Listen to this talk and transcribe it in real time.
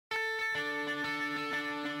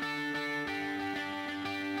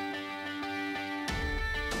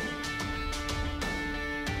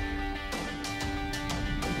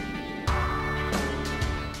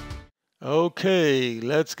Okay,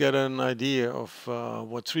 let's get an idea of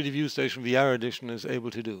what 3DViewStation VR Edition is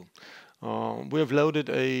able to do. We have loaded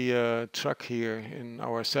a truck here in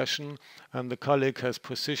our session, and the colleague has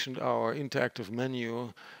positioned our interactive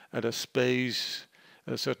menu at a space,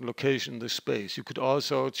 a certain location in the space. You could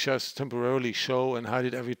also just temporarily show and hide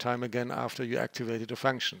it every time again after you activated a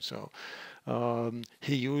function. So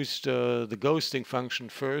he used the ghosting function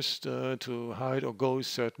first to hide or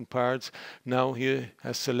ghost certain parts. Now he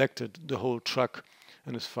has selected the whole truck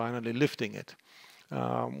and is finally lifting it.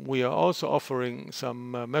 We are also offering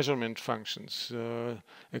some measurement functions.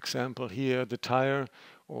 Example here, the tire,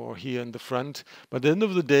 or here in the front. But at the end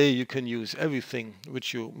of the day, you can use everything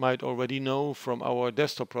which you might already know from our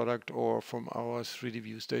desktop product or from our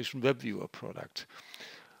 3DViewStation web viewer product.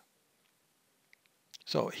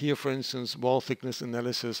 So here, for instance, wall thickness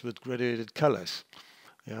analysis with gradated colors.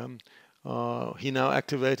 Yeah. He now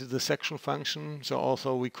activated the section function, so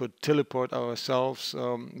also we could teleport ourselves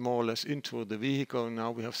more or less into the vehicle.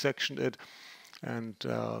 Now we have sectioned it, and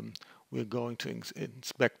we're going to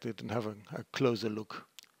inspect it and have a closer look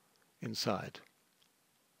inside.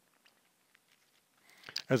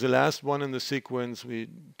 As the last one in the sequence, we're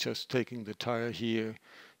just taking the tire here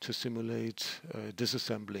to simulate a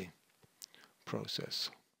disassembly process.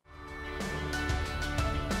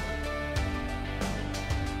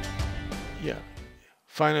 Yeah.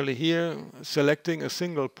 Finally here, selecting a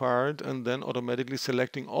single part and then automatically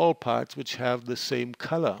selecting all parts which have the same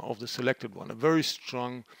color of the selected one. A very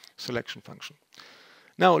strong selection function.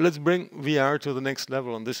 Now let's bring VR to the next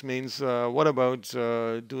level, and this means what about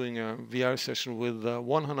doing a VR session with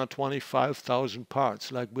 125,000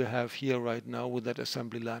 parts like we have here right now with that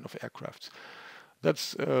assembly line of aircrafts.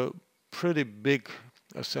 That's a pretty big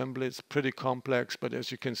assembly, it's pretty complex, but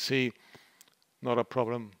as you can see, not a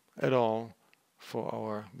problem at all for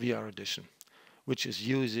our VR edition, which is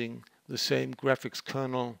using the same graphics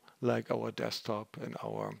kernel like our desktop and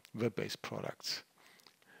our web-based products.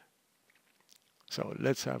 So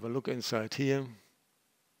let's have a look inside here.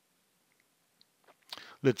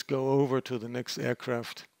 Let's go over to the next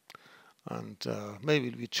aircraft, and maybe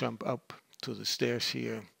we jump up to the stairs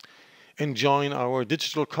here and join our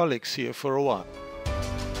digital colleagues here for a while.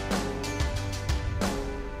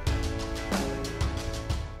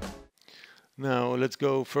 Now let's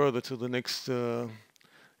go further to the next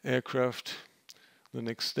aircraft, the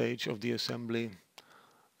next stage of the assembly,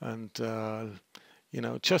 and you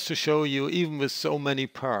know, just to show you, even with so many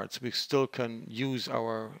parts, we still can use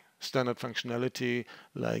our standard functionality,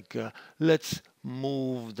 like let's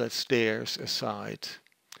move the stairs aside.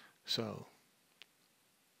 So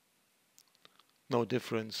no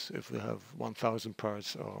difference if we have 1,000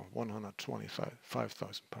 parts or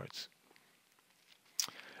 125,000 parts.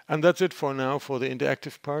 And that's it for now for the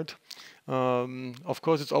interactive part. Of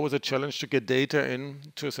course, it's always a challenge to get data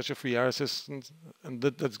into such a VR assistant, and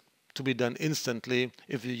that's to be done instantly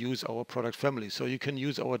if you use our product family. So you can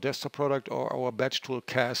use our desktop product or our batch tool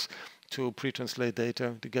CAS to pre-translate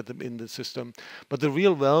data to get them in the system. But the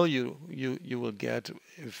real value you will get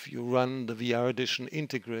if you run the VR edition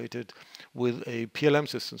integrated with a PLM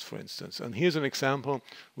systems, for instance. And here's an example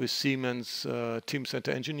with Siemens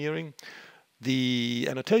Teamcenter Engineering. The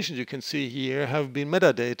annotations you can see here have been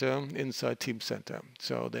metadata inside Teamcenter.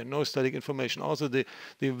 So there are no static information. Also the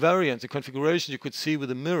variants, the configuration you could see with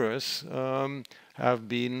the mirrors have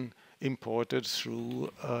been imported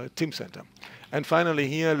through Teamcenter. And finally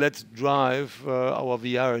here, let's drive our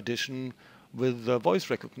VR edition with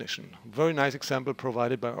voice recognition. Very nice example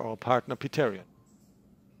provided by our partner Piterian.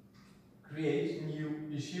 Create new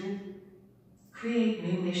issue. Create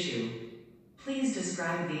new issue. Please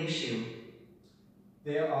describe the issue.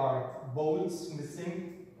 There are bolts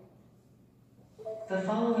missing. The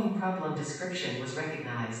following problem description was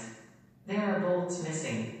recognized. There are bolts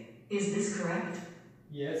missing. Is this correct?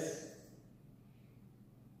 Yes.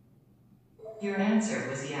 Your answer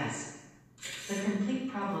was yes. The complete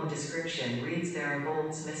problem description reads there are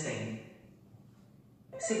bolts missing.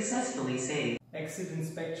 Successfully saved. Exit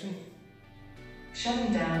inspection.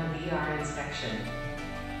 Shutting down VR inspection.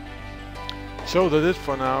 So that's it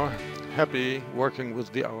for now. Happy working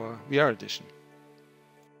with our VR edition.